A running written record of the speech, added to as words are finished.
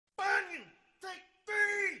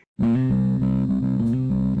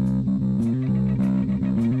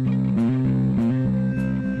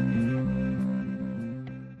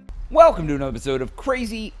Welcome to another episode of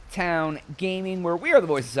Crazy Town Gaming, where we are the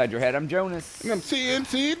voice inside your head. I'm Jonas. And I'm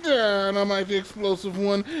TNT Dynamite, the explosive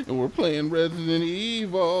one, and we're playing Resident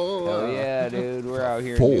Evil. Oh yeah, dude, we're out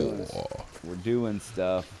here 4. we're doing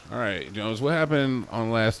stuff. All right, Jonas, what happened on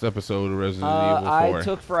the last episode of Resident Evil 4? I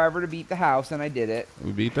took forever to beat the house, and I did it.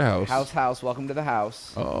 We beat the house. House, welcome to the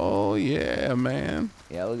house. Oh yeah, man.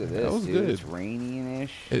 Yeah, look at this, that was dude. good. It's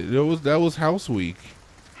rainy-ish. That was House Week.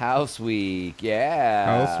 House Week,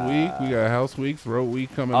 yeah. House Week. We got House Week, Throat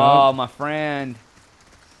Week coming up. Oh, my friend.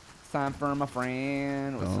 It's time for my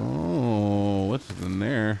friend. What's in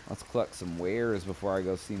there? Let's collect some wares before I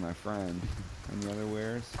go see my friend. Any other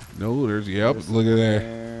wares? No, look at that.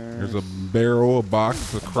 There's a barrel, a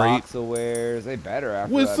box, a crate. Box of wares. They better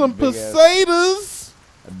after with that some big potatoes.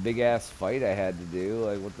 A big ass fight I had to do.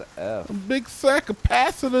 Like, what the F? A big sack of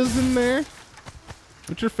pastas in there.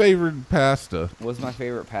 What's your favorite pasta? What's my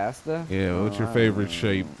favorite pasta? Yeah, what's your favorite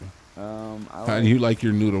shape? How do you like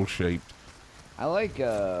your noodle shaped? I like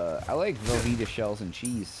Velveeta shells and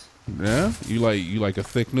cheese. Yeah, you like a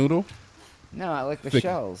thick noodle? No, I like the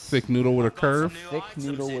shells. Thick noodle with a curve. Thick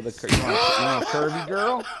noodle with a curve. You want a curvy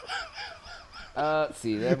girl? Let's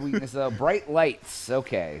see. They have weakness. Bright lights.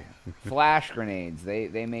 Okay. Flash grenades.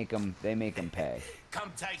 They make them pay.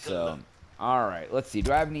 Come take a So. look. All right, let's see.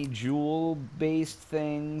 Do I have any jewel-based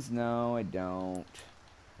things? No, I don't.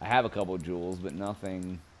 I have a couple jewels, but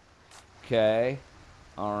nothing. Okay.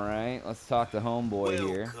 All right, let's talk to homeboy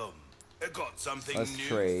here. Welcome. I got something Let's new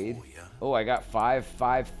trade. for ya. Oh, I got five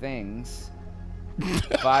things.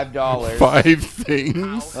 $5. 5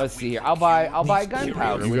 things. Let's see here. I'll buy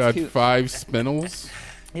gunpowder. You with got 2. 5 spinels.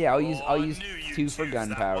 Yeah, I'll Oh, use I knew 2 you'd for choose that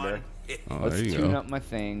gunpowder. one. Oh, Let's there you tune go. up my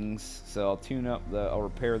things. So I'll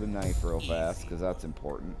repair the knife real fast because that's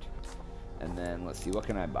important. And then let's see, what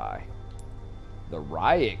can I buy? The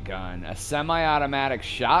riot gun, a semi-automatic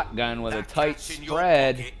shotgun with a That tight catch in your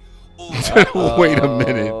spread. pocket, or Wait a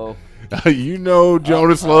minute. You know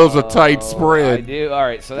Jonas loves a tight spread. I do. All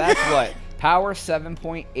right, so that's what power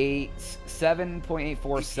 7.8, 7.847. if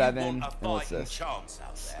you And want a what's fighting this? chance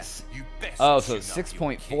out there, you best Oh, so tune up your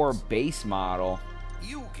 6.4 kit. base model.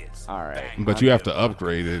 You'll get some All right. bang But for you have your to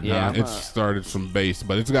upgrade it. Yeah, I'm It's started from base,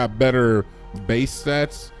 but it's got better base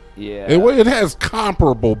stats. Yeah. It has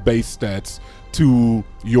comparable base stats to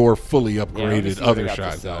your fully Yeah, let me upgraded see what I other got to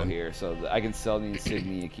sell shotgun. here, so I can sell the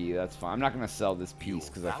insignia key. That's fine. I'm not gonna sell this piece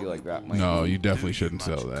because I feel like that might. No, be- you definitely shouldn't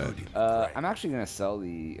sell that. I'm actually gonna sell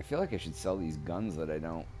the. I feel like I should sell these guns that I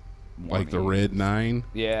don't. Like the wanna Red use. 9.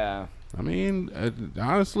 Yeah. I mean,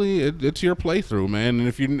 honestly, it's your playthrough, man. And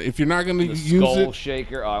if you're not gonna The use skull it,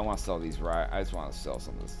 shaker. Oh, I want to sell these. Right. I just want to sell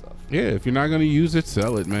some of this stuff. yeah, if you're not gonna use it,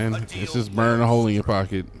 sell it, man. It's just burning a hole in your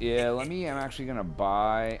pocket. Yeah. I'm actually gonna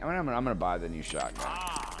buy. I'm gonna buy the new shotgun.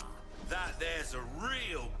 That there's a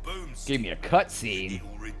real boom. Give me a cutscene. It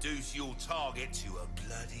will reduce your target to a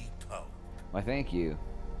bloody pulp. Why, thank you.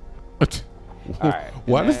 Why Alright,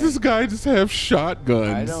 does and this guy just have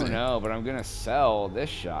shotguns? I don't know, but I'm gonna sell this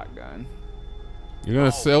shotgun. You're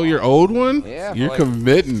gonna sell your old one? Yeah, You're for like-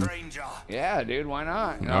 committing. Stranger. Yeah, dude. Why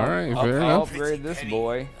not? All right, I'll fair enough. upgrade this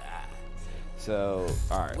boy. So,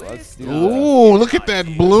 all right, let's do. Ooh, look at that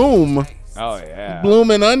bloom. Oh yeah.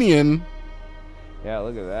 Blooming onion. Yeah,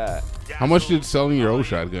 look at that. How much did selling your old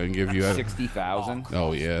shotgun give you? 60,000.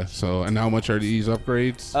 Oh yeah. So and how much are these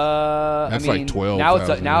upgrades? That's like 12,000. Now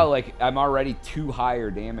it's now like I'm already 2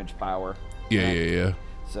 higher damage power. Yeah.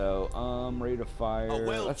 So rate of fire. A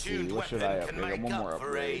Let's see. well-tuned What should I weapon can upgrade? make One more up for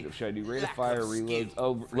upgrade. a Should I do rate of lack fire of reloads? skill.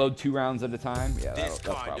 Oh, load 2 rounds at a time. Yeah, This that's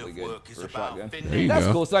kind probably of good work is for a about shotgun. finesse. There you That's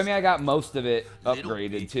go. cool. So I mean, I got most of it Little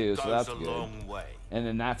upgraded bit too, so goes that's a good. long way. And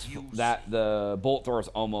then Use the bolt thrower is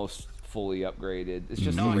almost fully upgraded. It's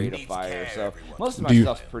just the Mhm. rate of Needs fire. care So every once most of in my a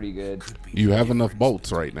while. stuff's pretty good. Could be You have the enough difference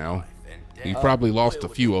bolts in right now. life and You death. probably lost a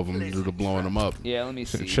few of them due to blowing them up. Yeah, let me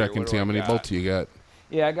see. Check here. and What see do how I many got? bolts you got.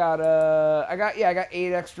 Yeah, I got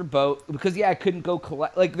 8 extra boat because I couldn't go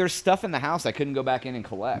collect. Like there's stuff in the house I couldn't go back in and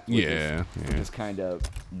collect. Which Yeah. is kind of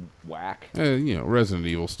whack. Resident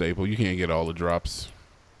Evil staple. You can't get all the drops.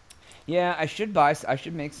 Yeah, I should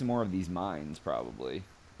make some more of these mines probably.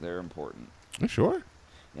 They're important. Sure.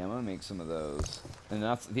 Yeah, I'm gonna make some of those. And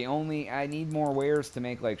that's the only. I need more wares to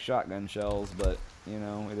make like shotgun shells, but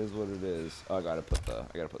it is what it is. Oh, I gotta put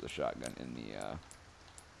the shotgun in the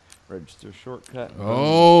register shortcut.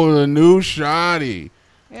 Oh, the new shotty.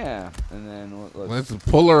 Yeah, and then Let's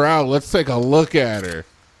pull her out. Let's take a look at her.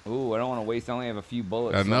 Ooh, I don't want to waste. I only have a few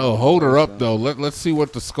bullets. I so know. don't Hold her waste up them. though. Let's see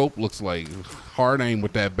what the scope looks like. Hard aim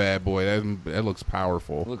with that bad boy. That looks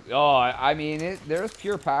powerful. Look, oh, I mean, there's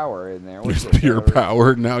pure power in there. There's pure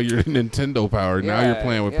power. Now you're Nintendo power. Now you're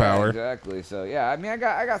playing with power. Exactly. So yeah, I mean, I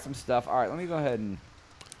got some stuff. All right, let me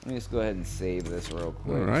just go ahead and save this real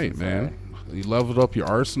quick. All right, man. You leveled up your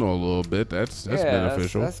arsenal a little bit. That's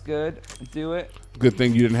beneficial. That's good. Do it. Good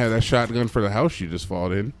thing you didn't have that shotgun for the house you just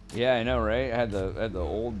fought in. Yeah, I know, right? I had the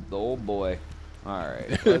old boy. All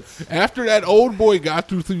right. Let's After that old boy got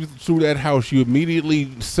through that house, you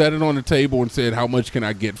immediately set it on the table and said, "How much can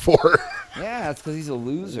I get for her?" Yeah, that's because he's a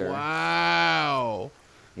loser. Wow.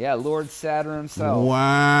 Yeah, Lord Saturn himself.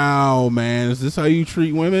 Wow, man. Is this how you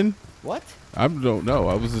treat women? What? I don't know.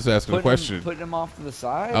 I was just asking a question. Putting him off to the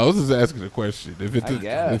side? I was just asking a question. If it's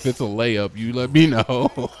guess. if it's a layup, you let me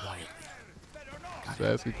know. Just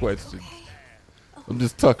ask a question. I'm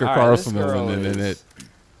just Tucker Carlson in it.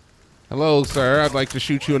 Hello, sir. I'd like to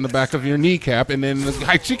shoot you in the back of your kneecap, and then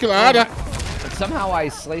hi chicolata. Somehow I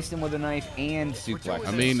sliced him with a knife and suplexed.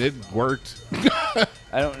 I mean, it worked.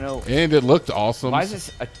 I don't know. And it looked awesome. Why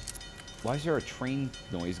is there a train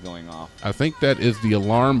noise going off? I think that is the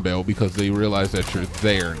alarm bell because they realize that you're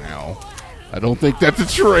there now. I don't think that's a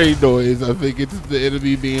train noise. I think it's the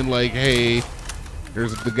enemy being like, hey,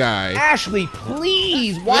 there's the guy. Ashley,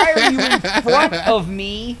 please! Why are you in front of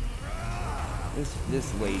me?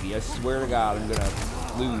 This lady, I swear to God, I'm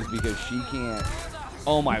gonna lose because she can't.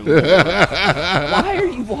 Oh my Lord! Why are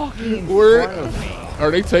you walking in front of me? Are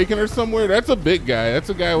they taking her somewhere? That's a big guy. That's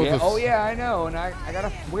a guy with Oh yeah, I know. And I gotta.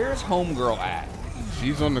 Where's homegirl at?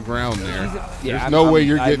 She's on the ground there. There's no way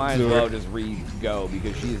you're getting to her. I might as well just go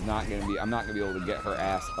because she is not gonna be. I'm not gonna be able to get her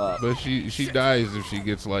ass up. But she dies if she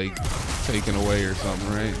gets like taken away or something,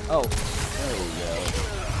 right? Oh, there we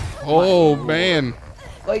go. Oh man,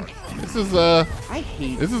 like this is I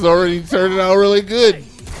hate. This is already turning out really good.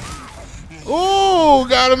 Oh,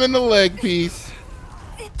 got him in the leg piece.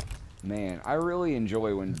 Man, I really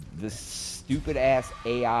enjoy when this stupid ass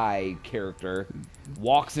AI character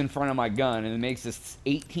walks in front of my gun and it makes this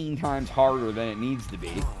 18 times harder than it needs to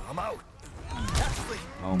be. I'm out.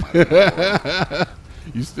 Oh my God.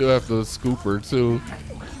 You still have to scoop her too.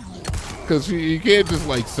 Because you can't just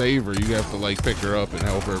like save her. You have to like pick her up and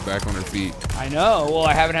help her back on her feet. I know. Well,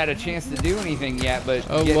 I haven't had a chance to do anything yet, but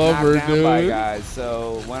I get love knocked her, down by dude. guys.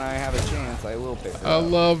 So when I have a chance, I will pick her I up.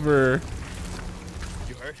 love her.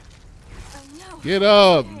 You hurt? Get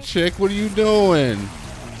up, chick. What are you doing?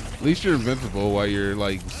 At least you're invincible while you're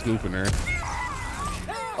like scooping her.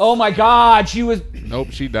 Oh my God, she was.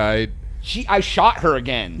 Nope, she died. I shot her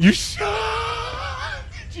again. You shot.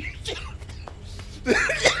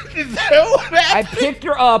 Is that what happened? I picked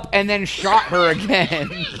her up and then shot her again.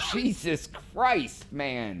 Jesus Christ,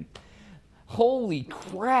 man. Holy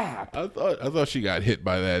crap. I thought she got hit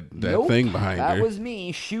by that Nope, thing behind her. That was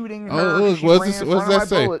me shooting her. Oh, look, She what ran does in that front of my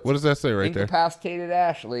say? bullets. What does that say right there? Incapacitated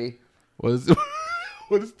Ashley. What is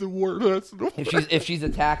what is the word? That's the word. If she's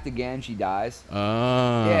attacked again, she dies.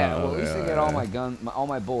 Ah. Yeah, well, at least I get all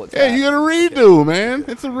my bullets. Yeah, back. you get a redo, man.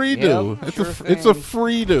 It's a redo. Yep, it's a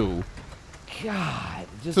free do. God,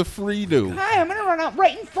 It's a free do. Hi, I'm gonna run out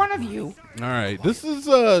right in front of you. All right, this is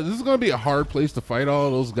gonna be a hard place to fight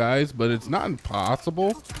all those guys, but it's not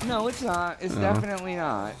impossible. No, it's not. It's definitely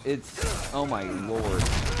not. It's oh my Lord.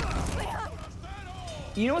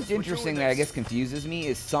 You know what's interesting that I guess confuses me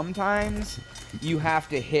is sometimes you have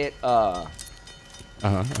to hit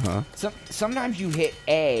sometimes you hit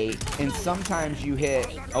A and sometimes you hit.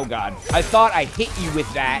 Oh God, I thought I hit you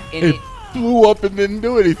with that and It flew up and didn't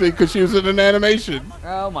do anything because she was in an animation.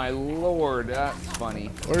 Oh my Lord, that's funny.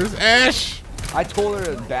 Where's Ash? I told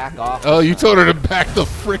her to back off. Oh, you told her to back the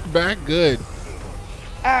frick back? Good.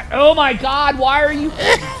 Oh my God, why are you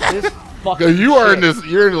this fucking Because you are in shit. this,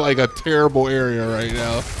 you're in like a terrible area right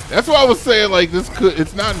now. That's why I was saying like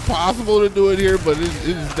it's not impossible to do it here, but it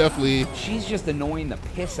is definitely. She's just annoying the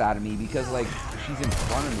piss out of me because like she's in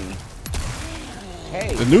front of me.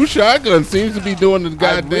 Hey, The new shotgun seems to be doing the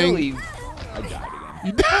goddamn. I died again.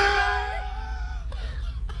 You died.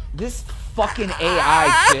 This fucking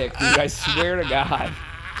AI chick, dude, I swear to God.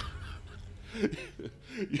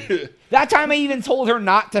 Yeah. That time I even told her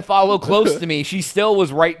not to follow close to me. She still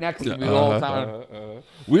was right next to me the whole time.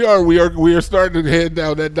 We are starting to head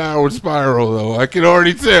down that downward spiral, though. I can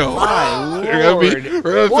already tell. My We're gonna Lord. take a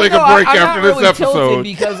Well, break no, I'm after not this really tilted episode.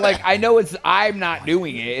 because, like, I know I'm not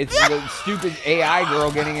doing it. It's the stupid AI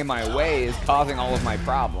girl getting in my way is causing all of my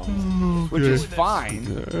problems, which is fine.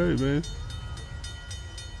 All right, man.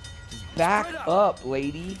 Just back up,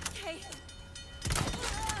 lady.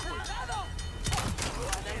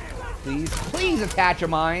 Please, please attach a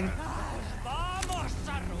mine.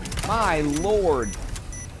 My lord.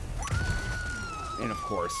 And of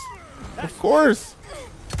course. Of course.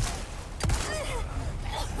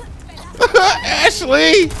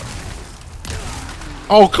 Ashley!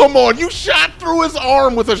 Oh, come on. You shot through his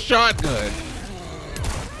arm with a shotgun.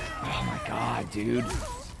 Oh my god, dude.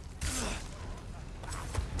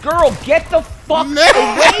 Girl, get the fuck away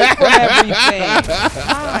from everything!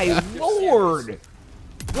 My lord!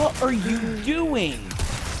 What are you doing?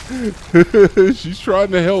 She's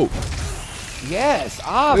trying to help. Yes,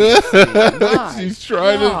 obviously. She's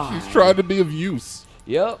trying to be of use.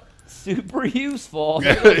 Yep, super useful.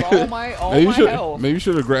 All my health. Maybe you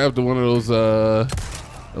should have grabbed one of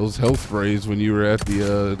those health sprays when you were at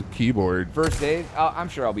the keyboard. First aid? I'm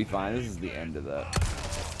sure I'll be fine. This is the end of the.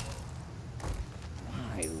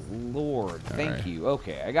 My lord, thank you.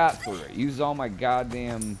 Okay, I got 3. Used all my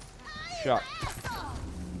goddamn shot.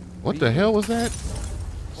 What the hell was that?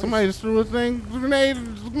 Somebody just threw a grenade,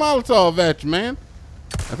 Molotov at you, man.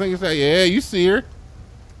 I think it's that. Yeah, you see her.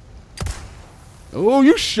 Oh,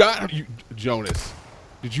 you shot Jonas.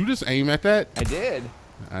 Did you just aim at that? I did.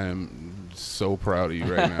 I am so proud of you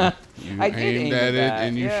right now. You I did aimed aim at it that,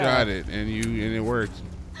 and you shot it, and it worked.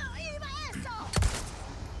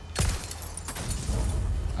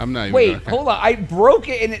 I'm not even. Wait, hold on. I broke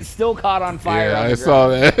it and it still caught on fire. Yeah, on the I saw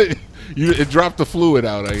ground. that. It dropped the fluid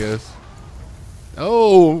out, I guess.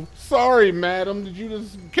 Oh, sorry, madam. Did you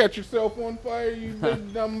just catch yourself on fire, you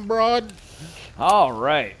big dumb broad? All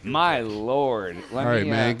right, my lord. All right,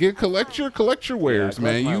 man. Collect your wares,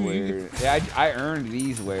 man. Yeah, I earned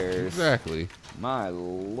these wares. Exactly. My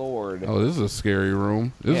lord. Oh, this is a scary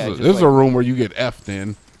room. This Yeah, is a room where you get F'd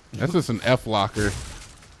in. That's just an F locker.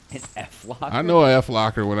 An F locker. I know an F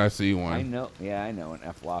locker when I see one. I know. Yeah, I know an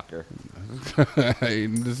F locker.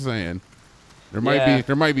 I'm just saying. There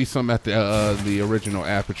might be some at the original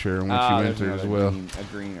aperture once you enter as well. A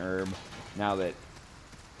green herb. Now that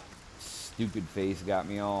stupid face got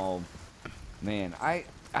me all. Man, I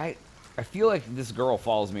feel like this girl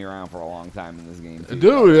follows me around for a long time in this game too.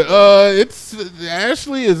 Dude,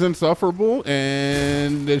 Ashley is insufferable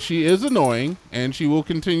and she is annoying and she will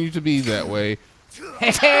continue to be that way.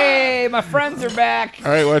 Hey, my friends are back.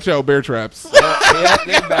 All right, watch out, bear traps. Yeah,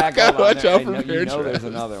 they're back. Watch out for bear traps. There's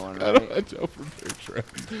another one, right? Watch out for bear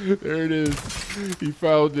traps. There it is. He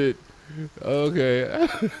found it. Okay.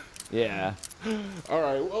 Yeah. All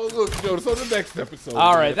right. Well, look, Jonas, on the next episode.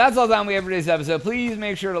 All right, that's all the time we have for today's episode. Please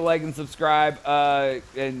make sure to like and subscribe,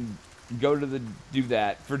 and go to do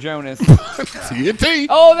that for Jonas. TNT.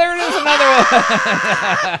 Oh, there it is,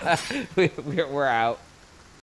 another one. We're out.